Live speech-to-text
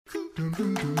You're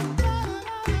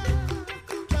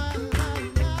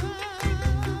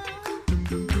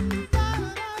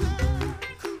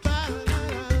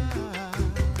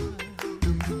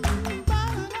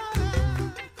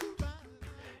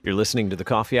listening to The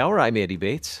Coffee Hour. I'm Andy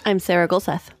Bates. I'm Sarah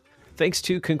Gulseth. Thanks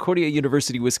to Concordia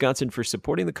University, Wisconsin for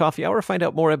supporting The Coffee Hour. Find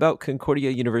out more about Concordia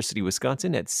University,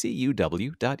 Wisconsin at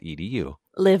cuw.edu.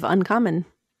 Live uncommon.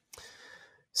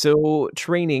 So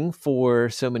training for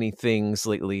so many things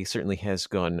lately certainly has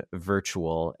gone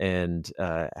virtual. And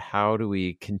how do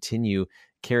we continue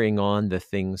carrying on the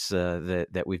things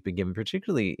that we've been given,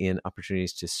 particularly in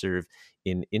opportunities to serve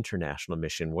in international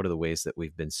mission? What are the ways that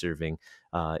we've been serving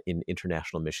in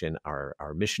international mission,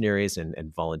 our missionaries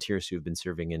and volunteers who have been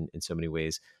serving in so many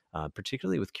ways,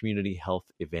 particularly with community health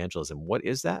evangelism? What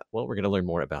is that? Well, we're going to learn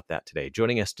more about that today.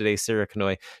 Joining us today, Sarah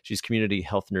Kanoy. She's community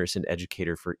health nurse and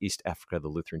educator for East Africa, the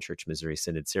Lutheran Church Missouri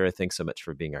Synod. Sarah, thanks so much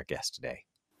for being our guest today.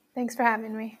 Thanks for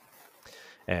having me.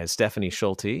 As Stephanie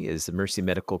Schulte is the Mercy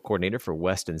Medical Coordinator for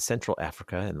West and Central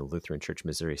Africa in the Lutheran Church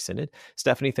Missouri Synod.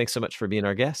 Stephanie, thanks so much for being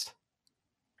our guest.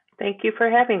 Thank you for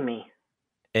having me.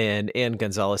 And Ann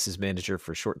Gonzalez is Manager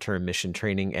for Short-Term Mission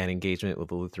Training and Engagement with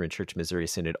the Lutheran Church Missouri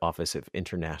Synod Office of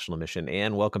International Mission.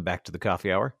 Ann, welcome back to the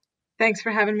Coffee Hour. Thanks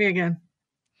for having me again.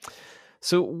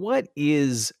 So what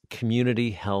is community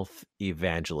health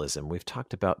evangelism? We've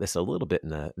talked about this a little bit in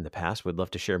the past. We'd love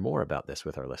to share more about this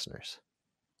with our listeners.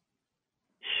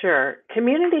 Sure.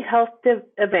 Community health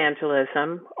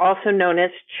evangelism, also known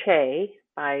as CHE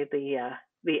by the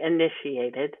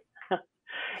initiated,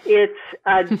 it's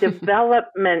a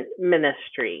development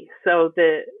ministry. So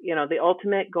the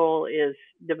ultimate goal is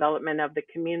development of the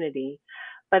community,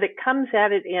 but it comes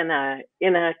at it in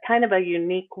a kind of a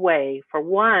unique way. For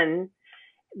one,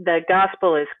 the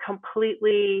gospel is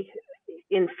completely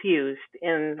infused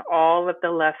in all of the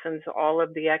lessons, all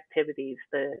of the activities.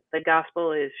 The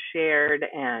gospel is shared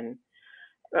and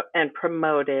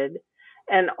promoted,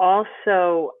 and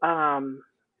also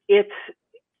it's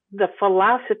the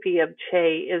philosophy of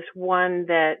CHE is one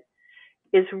that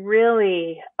is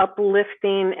really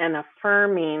uplifting and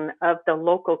affirming of the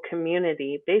local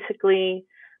community. Basically,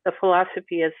 the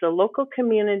philosophy is the local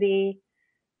community,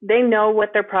 they know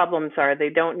what their problems are. They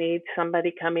don't need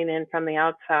somebody coming in from the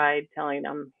outside telling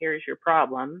them, here's your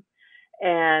problem.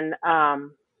 And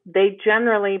they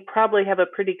generally probably have a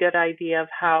pretty good idea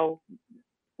of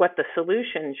what the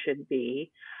solution should be,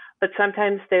 but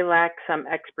sometimes they lack some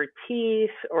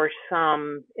expertise or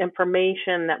some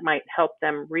information that might help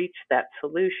them reach that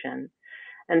solution.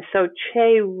 And so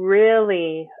CHE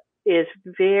really is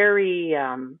very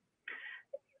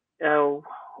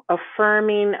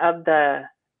affirming of the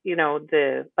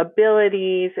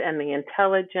abilities and the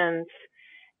intelligence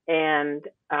and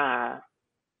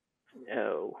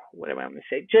what am I going to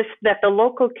say? Just that the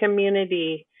local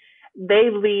community, they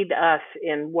lead us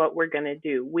in what we're going to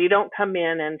do. We don't come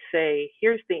in and say,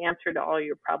 here's the answer to all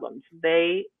your problems.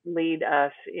 They lead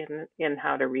us in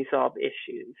how to resolve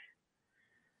issues.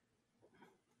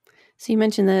 So you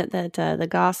mentioned that the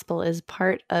gospel is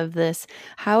part of this.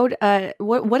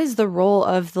 What is the role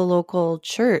of the local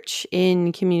church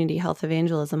in community health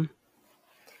evangelism?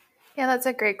 Yeah, that's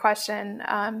a great question.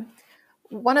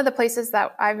 One of the places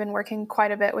that I've been working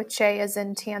quite a bit with CHE is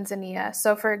in Tanzania.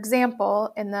 So for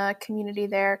example, in the community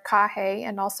there, Kahe,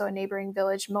 and also a neighboring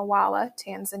village, Mawala,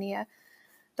 Tanzania,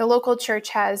 the local church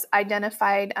has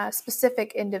identified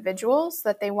specific individuals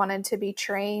that they wanted to be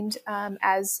trained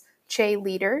as CHE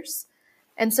leaders.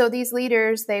 And so these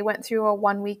leaders, they went through a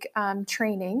 1-week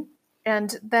training,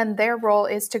 and then their role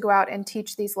is to go out and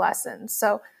teach these lessons.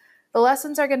 So the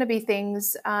lessons are going to be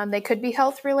things, they could be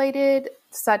health related,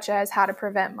 such as how to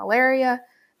prevent malaria.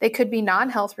 They could be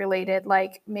non-health related,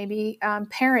 like maybe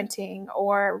parenting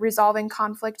or resolving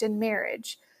conflict in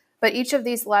marriage. But each of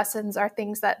these lessons are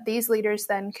things that these leaders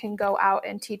then can go out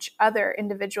and teach other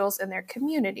individuals in their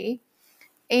community.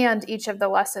 And each of the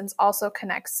lessons also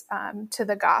connects to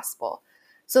the gospel.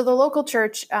 So the local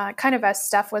church, kind of as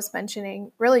Steph was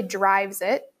mentioning, really drives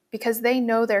it because they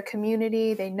know their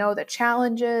community, they know the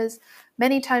challenges,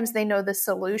 many times they know the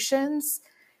solutions.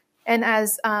 And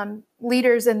as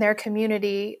leaders in their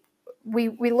community, we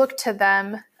look to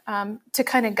them to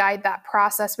kind of guide that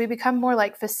process. We become more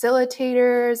like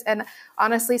facilitators and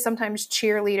honestly, sometimes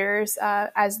cheerleaders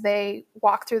as they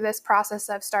walk through this process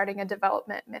of starting a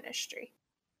development ministry.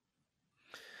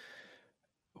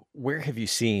 Where have you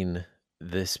seen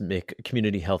this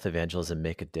community health evangelism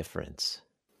make a difference?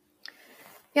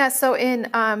 Yeah, so in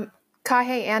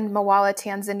Kahe and Mawala,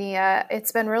 Tanzania,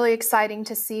 it's been really exciting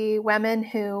to see women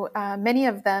who, many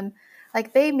of them,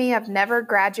 like they may have never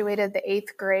graduated the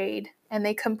 8th grade, and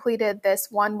they completed this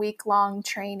 1-week-long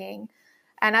training.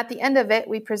 And at the end of it,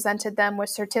 we presented them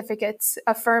with certificates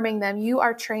affirming them, you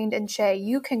are trained in Che.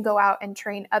 You can go out and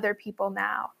train other people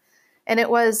now. And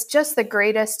it was just the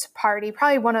greatest party,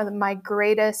 probably one of my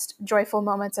greatest joyful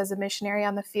moments as a missionary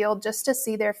on the field, just to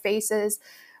see their faces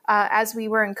as we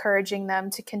were encouraging them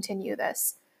to continue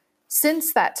this.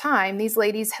 Since that time, these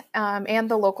ladies and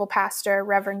the local pastor,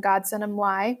 Reverend Godson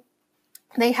Mlai,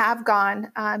 they have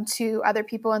gone to other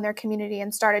people in their community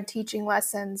and started teaching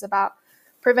lessons about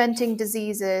preventing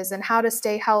diseases and how to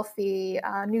stay healthy,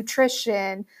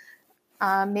 nutrition,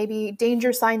 maybe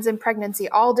danger signs in pregnancy,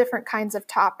 all different kinds of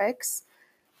topics.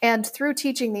 And through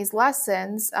teaching these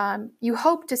lessons, you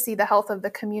hope to see the health of the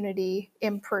community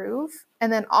improve.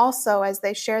 And then also, as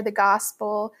they share the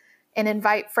gospel and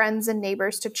invite friends and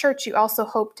neighbors to church, you also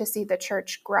hope to see the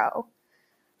church grow.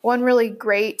 One really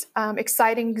great,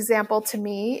 exciting example to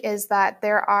me is that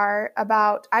there are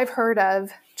I've heard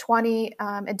of 20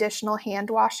 additional hand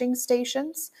washing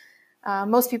stations.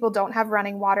 Most people don't have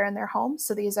running water in their homes,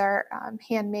 so these are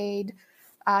handmade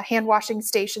hand washing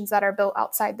stations that are built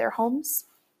outside their homes.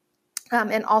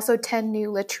 And also 10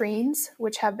 new latrines,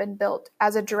 which have been built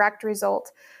as a direct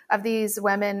result of these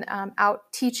women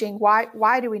out teaching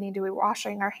why do we need to be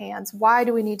washing our hands? Why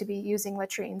do we need to be using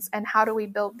latrines? And how do we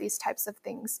build these types of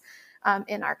things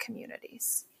in our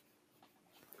communities?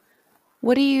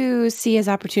 What do you see as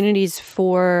opportunities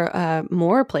for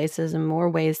more places and more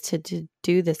ways to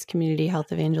do this community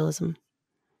health evangelism?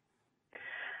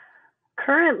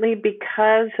 Currently,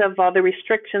 because of all the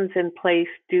restrictions in place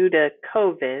due to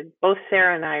COVID, both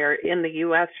Sarah and I are in the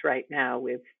U.S. right now.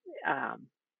 We've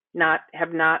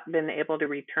have not been able to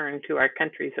return to our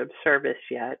countries of service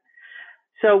yet.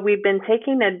 So we've been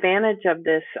taking advantage of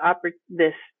this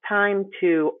time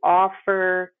to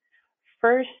offer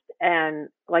first an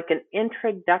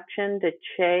introduction to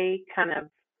Che kind of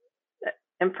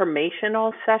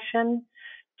informational session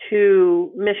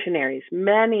to missionaries.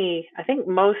 I think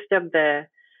most of the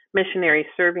missionaries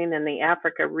serving in the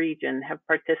Africa region have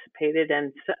participated,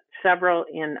 and several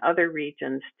in other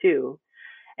regions too.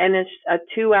 And it's a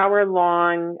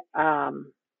 2-hour-long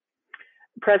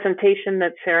presentation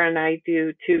that Sarah and I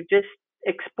do to just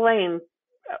explain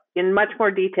in much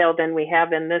more detail than we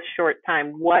have in this short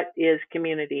time what is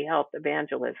community health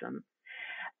evangelism.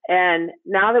 And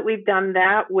now that we've done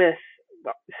that with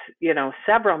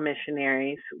several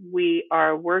missionaries, we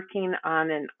are working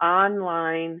on an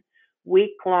online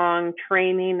week-long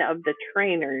training of the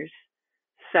trainers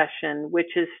session,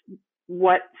 which is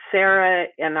what Sarah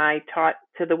and I taught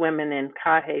to the women in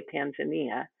Kahe,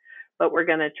 Tanzania. But we're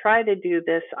going to try to do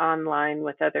this online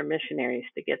with other missionaries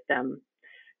to get them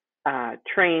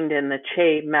trained in the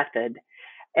Che method.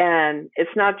 And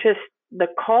it's not just the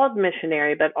called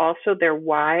missionary, but also their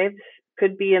wives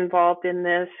could be involved in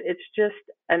this. It's just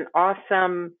an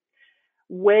awesome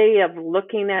way of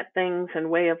looking at things and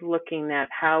way of looking at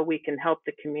how we can help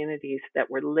the communities that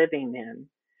we're living in.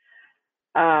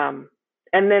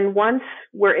 And then once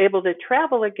we're able to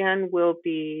travel again, we'll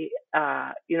be,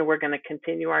 we're going to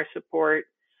continue our support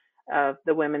of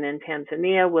the women in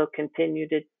Tanzania. We'll continue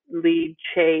to lead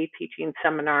Che teaching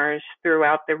seminars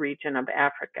throughout the region of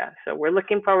Africa. So we're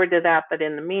looking forward to that. But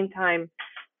in the meantime,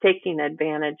 taking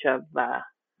advantage of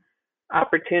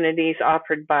opportunities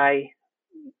offered by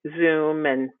Zoom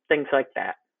and things like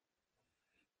that.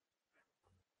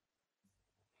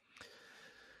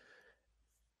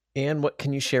 And what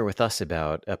can you share with us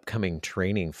about upcoming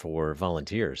training for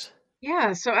volunteers?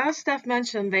 Yeah, so as Steph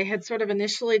mentioned, they had sort of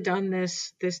initially done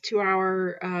this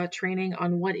 2-hour training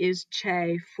on what is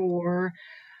Che for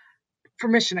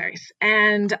missionaries.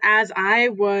 And as I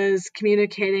was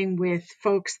communicating with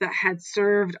folks that had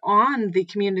served on the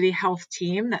community health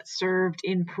team that served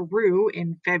in Peru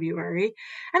in February,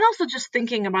 and also just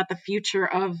thinking about the future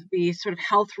of the sort of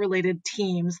health-related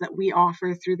teams that we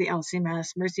offer through the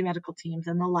LCMS, Mercy Medical Teams,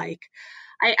 and the like,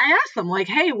 I asked them,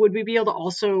 hey, would we be able to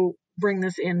also bring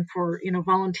this in for,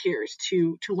 volunteers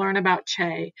to learn about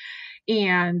Che?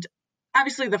 And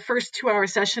obviously the first 2-hour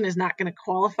session is not going to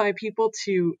qualify people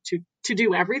to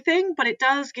do everything, but it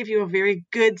does give you a very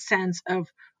good sense of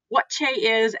what Che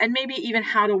is and maybe even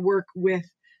how to work with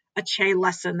a Che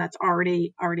lesson that's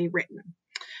already written.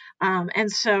 And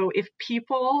so if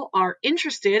people are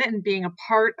interested in being a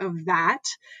part of that,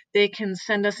 they can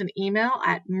send us an email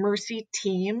at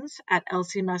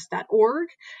mercyteams@lcms.org,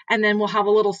 and then we'll have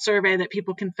a little survey that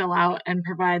people can fill out and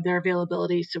provide their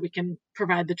availability so we can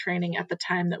provide the training at the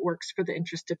time that works for the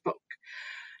interested folk.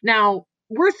 Now,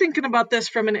 we're thinking about this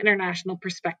from an international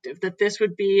perspective, that this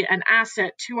would be an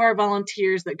asset to our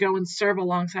volunteers that go and serve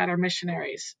alongside our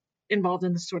missionaries involved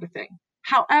in this sort of thing.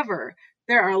 However,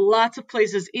 there are lots of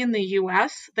places in the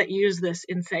US that use this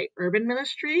in, say, urban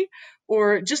ministry,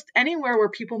 or just anywhere where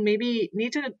people maybe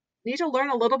need to learn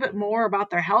a little bit more about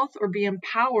their health or be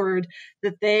empowered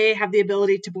that they have the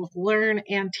ability to both learn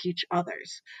and teach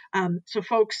others. So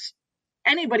folks,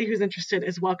 anybody who's interested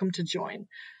is welcome to join.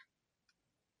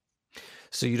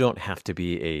 So you don't have to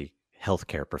be a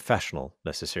healthcare professional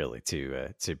necessarily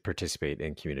to participate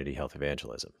in community health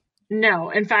evangelism. No,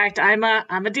 in fact, I'm a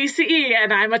DCE,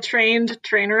 and I'm a trained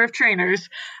trainer of trainers.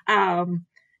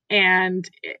 And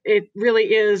it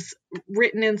really is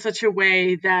written in such a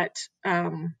way that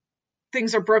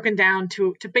things are broken down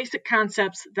to basic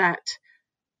concepts that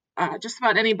just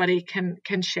about anybody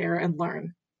can share and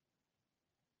learn.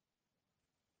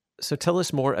 So tell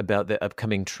us more about the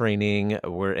upcoming training.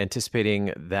 We're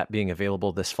anticipating that being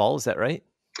available this fall. Is that right?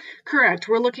 Correct.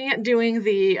 We're looking at doing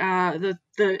the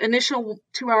initial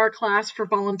 2-hour class for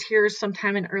volunteers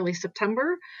sometime in early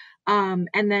September, and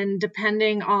then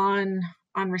depending on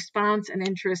response and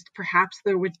interest, perhaps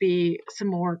there would be some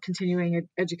more continuing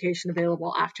education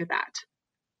available after that.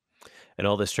 And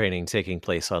all this training taking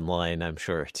place online, I'm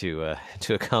sure, to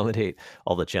accommodate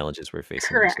all the challenges we're facing.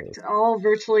 Correct. These days. All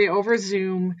virtually over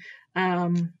Zoom.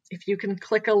 If you can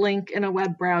click a link in a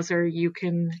web browser, you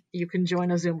can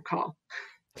join a Zoom call.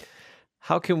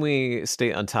 How can we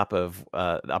stay on top of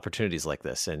opportunities like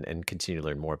this and continue to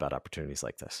learn more about opportunities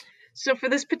like this? So for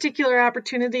this particular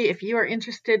opportunity, if you are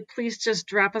interested, please just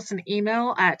drop us an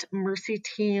email at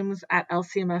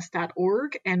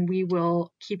mercyteams@lcms.org, and we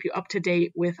will keep you up to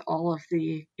date with all of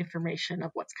the information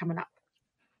of what's coming up.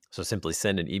 So simply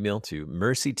send an email to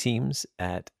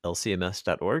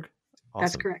mercyteams@lcms.org. Awesome.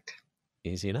 That's correct.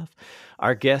 Easy enough.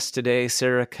 Our guests today,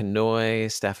 Sarah Kanoy,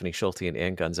 Stephanie Schulte, and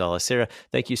Ann Gonzalez. Sarah,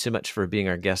 thank you so much for being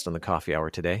our guest on the Coffee Hour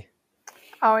today.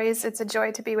 Always. It's a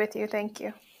joy to be with you. Thank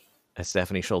you.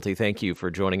 Stephanie Schulte, thank you for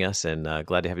joining us, and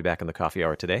glad to have you back on the Coffee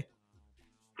Hour today.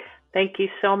 Thank you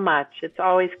so much. It's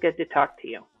always good to talk to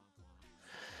you.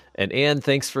 And Ann,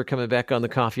 thanks for coming back on the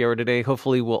Coffee Hour today.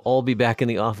 Hopefully we'll all be back in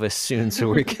the office soon so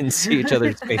we can see each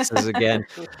other's faces again.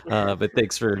 But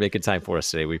thanks for making time for us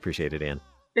today. We appreciate it, Ann.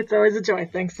 It's always a joy.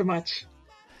 Thanks so much.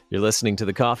 You're listening to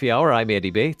the Coffee Hour. I'm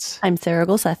Andy Bates. I'm Sarah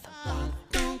Golseth.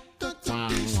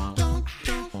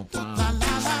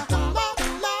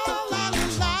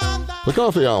 The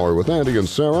Coffee Hour with Andy and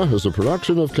Sarah is a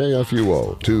production of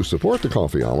KFUO. To support the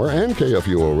Coffee Hour and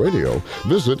KFUO Radio,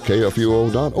 visit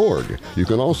KFUO.org. You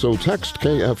can also text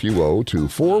KFUO to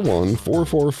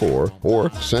 41444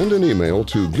 or send an email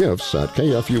to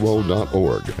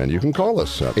gifts@KFUO.org. And you can call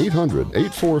us at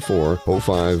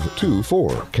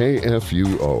 800-844-0524.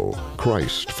 KFUO.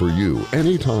 Christ for you,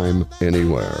 anytime,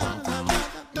 anywhere.